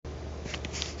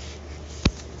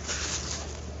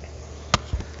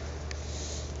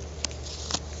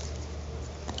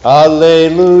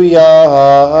Alleluia,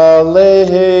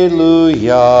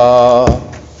 alleluia,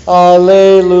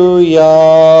 alleluia.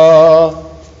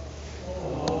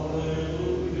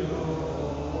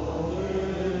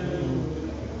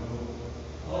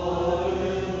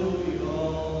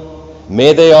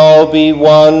 May they all be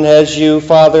one as you,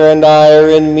 Father, and I are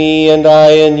in me and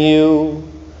I in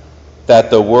you,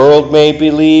 that the world may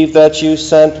believe that you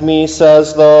sent me,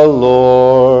 says the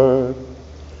Lord.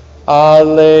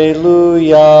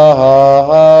 Alleluia,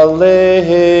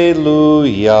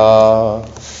 alleluia,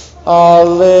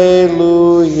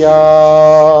 alleluia.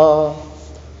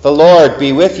 The Lord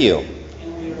be with you.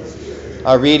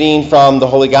 A reading from the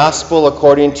Holy Gospel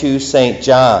according to St.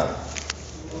 John.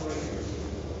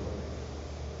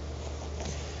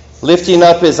 Lifting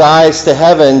up his eyes to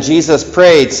heaven, Jesus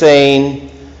prayed, saying,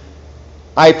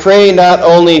 I pray not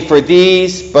only for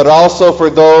these, but also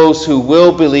for those who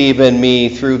will believe in me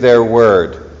through their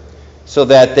word, so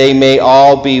that they may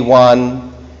all be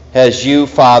one, as you,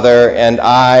 Father, and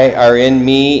I are in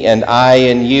me and I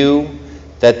in you,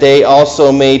 that they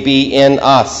also may be in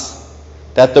us,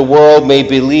 that the world may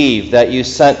believe that you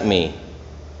sent me.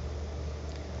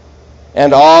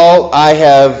 And I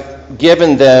have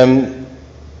given them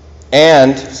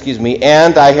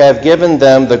I have given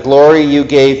them the glory you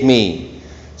gave me,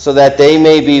 so that they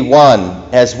may be one,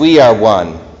 as we are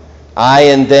one, I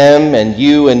and them and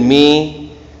you and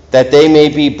me, that they may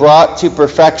be brought to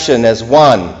perfection as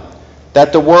one,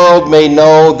 that the world may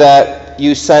know that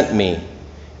you sent me,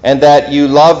 and that you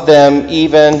love them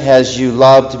even as you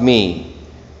loved me.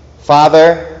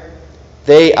 Father,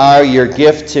 they are your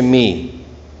gift to me.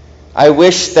 I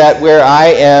wish that where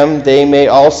I am, they may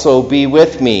also be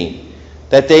with me,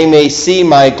 that they may see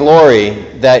my glory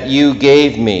that you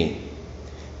gave me,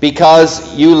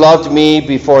 because you loved me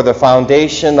before the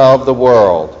foundation of the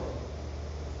world.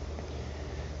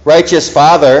 Righteous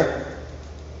Father,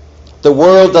 the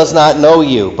world does not know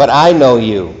you, but I know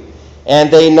you,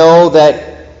 and they know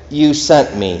that you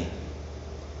sent me.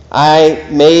 I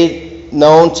made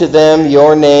known to them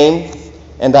your name,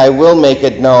 and I will make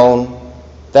it known,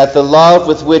 that the love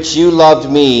with which you loved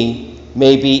me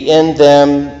may be in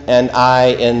them and I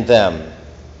in them.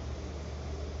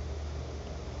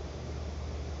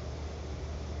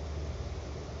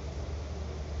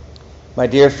 My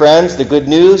dear friends, the good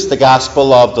news, the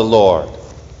gospel of the Lord.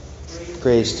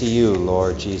 Praise to you,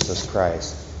 Lord Jesus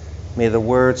Christ. May the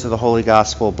words of the Holy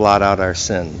Gospel blot out our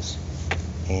sins.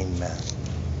 Amen.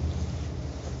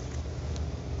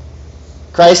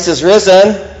 Christ is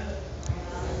risen.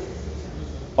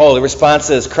 Oh, the response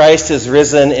is, Christ is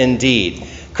risen indeed.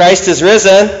 Christ is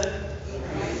risen.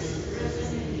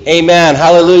 Amen.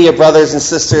 Hallelujah, brothers and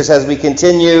sisters, as we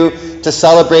continue to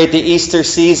celebrate the Easter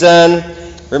season.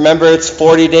 Remember, it's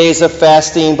 40 days of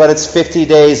fasting, but it's 50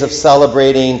 days of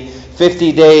celebrating,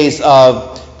 50 days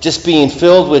of just being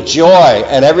filled with joy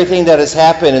and everything that has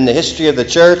happened in the history of the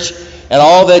church and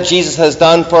all that Jesus has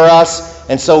done for us.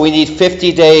 And so we need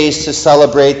 50 days to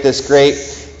celebrate this great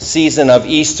season of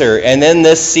Easter. And in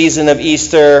this season of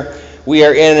Easter, we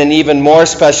are in an even more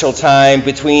special time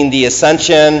between the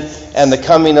Ascension and the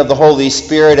coming of the Holy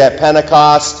Spirit at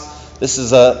Pentecost.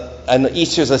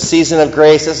 Easter is a season of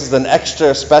grace. This is an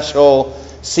extra special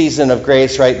season of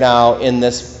grace right now in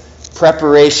this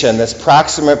preparation, this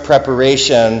proximate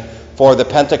preparation for the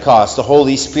Pentecost, the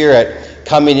Holy Spirit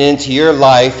coming into your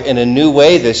life in a new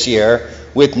way this year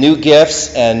with new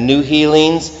gifts and new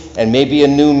healings and maybe a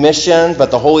new mission,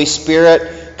 but the Holy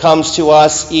Spirit comes to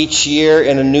us each year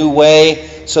in a new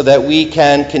way so that we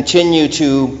can continue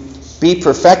to be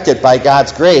perfected by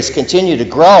God's grace, continue to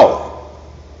grow.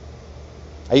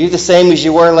 Are you the same as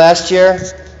you were last year?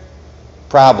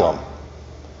 Problem.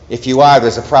 If you are,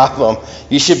 there's a problem.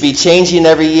 You should be changing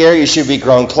every year. You should be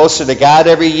growing closer to God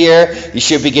every year. You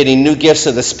should be getting new gifts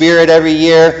of the Spirit every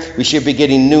year. We should be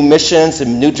getting new missions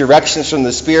and new directions from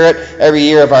the Spirit every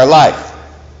year of our life.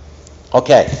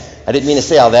 Okay, I didn't mean to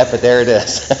say all that, but there it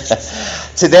is.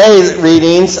 Today's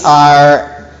readings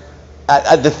are,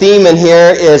 the theme in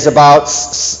here is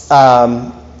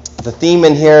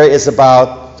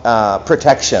about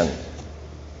protection.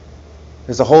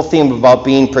 There's a whole theme about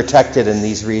being protected in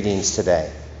these readings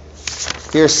today.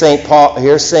 Here's St. Paul.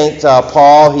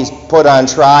 He's put on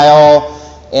trial,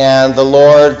 and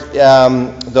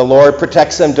the Lord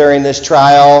protects him during this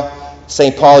trial.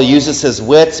 St. Paul uses his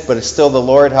wits, but it's still the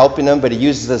Lord helping him, but he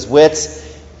uses his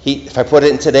wits. If I put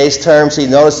it in today's terms, he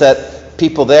noticed that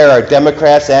people there are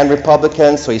Democrats and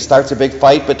Republicans, so he starts a big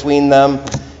fight between them,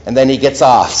 and then he gets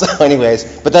off. So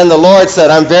anyways, but then the Lord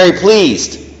said, I'm very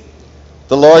pleased.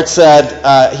 The Lord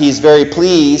said he's very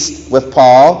pleased with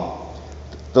Paul.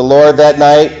 The Lord that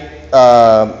night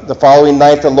the following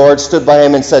night the Lord stood by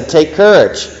him and said, "Take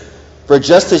courage, for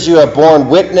just as you have borne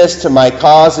witness to my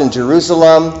cause in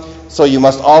Jerusalem, so you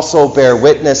must also bear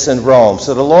witness in Rome."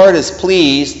 So the Lord is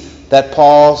pleased that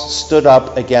Paul stood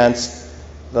up against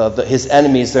his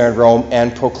enemies there in Rome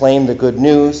and proclaimed the good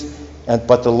news,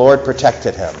 but the Lord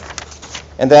protected him.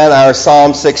 And then our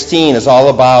Psalm 16 is all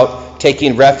about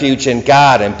taking refuge in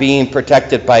God and being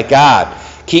protected by God.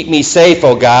 "Keep me safe,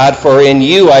 O God, for in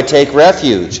you I take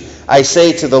refuge. I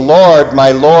say to the Lord,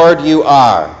 my Lord, you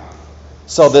are."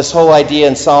 So this whole idea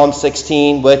in Psalm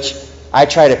 16, which I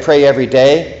try to pray every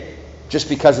day, just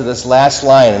because of this last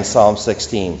line in Psalm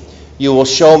 16. "You will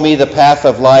show me the path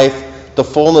of life, the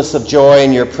fullness of joy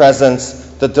in your presence,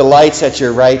 the delights at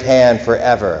your right hand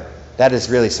forever." That is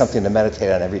really something to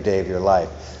meditate on every day of your life.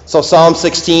 So Psalm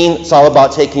 16, it's all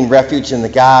about taking refuge in the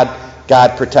God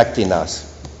protecting us.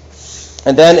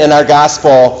 And then in our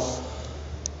gospel,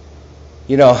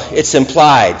 it's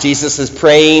implied. Jesus is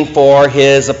praying for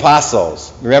his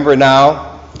apostles. Remember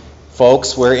now,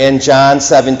 folks, we're in John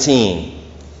 17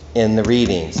 in the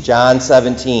readings. John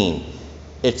 17.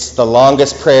 It's the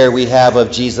longest prayer we have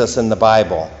of Jesus in the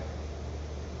Bible.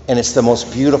 And it's the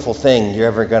most beautiful thing you're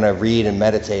ever going to read and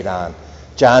meditate on.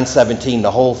 John 17,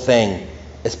 the whole thing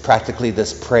is practically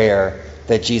this prayer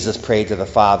that Jesus prayed to the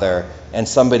Father. And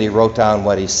somebody wrote down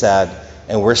what he said.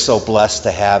 And we're so blessed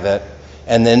to have it.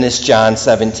 And then this John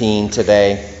 17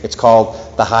 today. It's called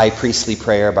the High Priestly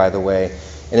Prayer, by the way.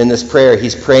 And in this prayer,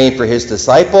 he's praying for his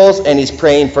disciples and he's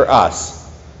praying for us.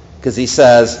 Because he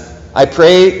says, "I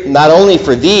pray not only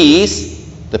for these,"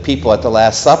 the people at the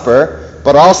Last Supper,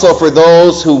 "but also for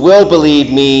those who will believe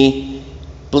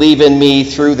in me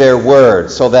through their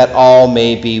word, so that all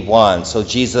may be one." So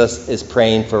Jesus is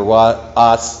praying for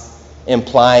us,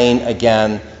 implying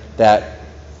again that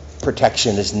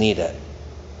protection is needed.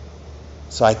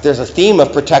 So there's a theme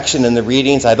of protection in the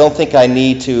readings. I don't think I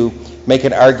need to make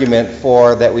an argument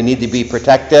for that we need to be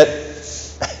protected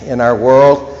in our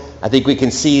world. I think we can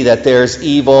see that there's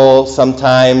evil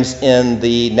sometimes in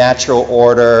the natural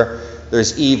order.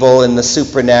 There's evil in the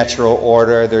supernatural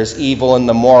order. There's evil in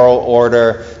the moral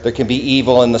order. There can be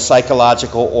evil in the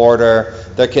psychological order.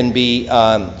 There can be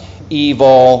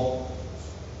evil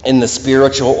in the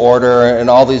spiritual order. In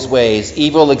all these ways,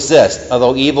 evil exists.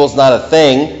 Although evil's not a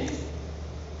thing,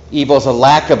 evil's a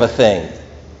lack of a thing.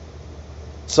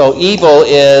 So evil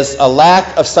is a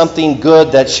lack of something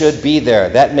good that should be there.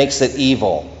 That makes it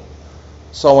evil.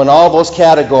 So in all those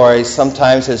categories,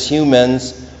 sometimes as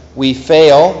humans, we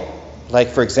fail.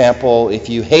 Like, for example, if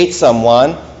you hate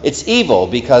someone, it's evil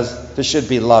because there should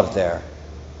be love there.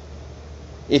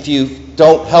 If you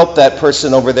don't help that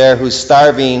person over there who's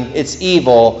starving, it's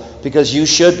evil because you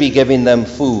should be giving them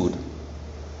food.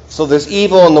 So there's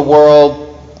evil in the world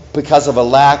because of a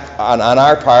lack on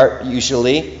our part,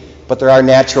 usually, but there are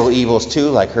natural evils too,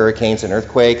 like hurricanes and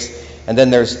earthquakes. And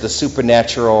then there's the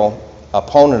supernatural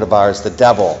opponent of ours, the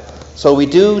devil. So we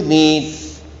do need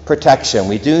protection.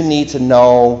 We do need to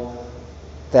know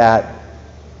that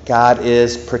God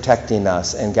is protecting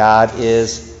us and God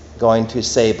is going to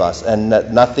save us, and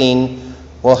that nothing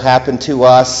will happen to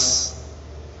us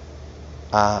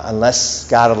unless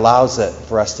God allows it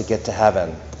for us to get to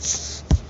heaven.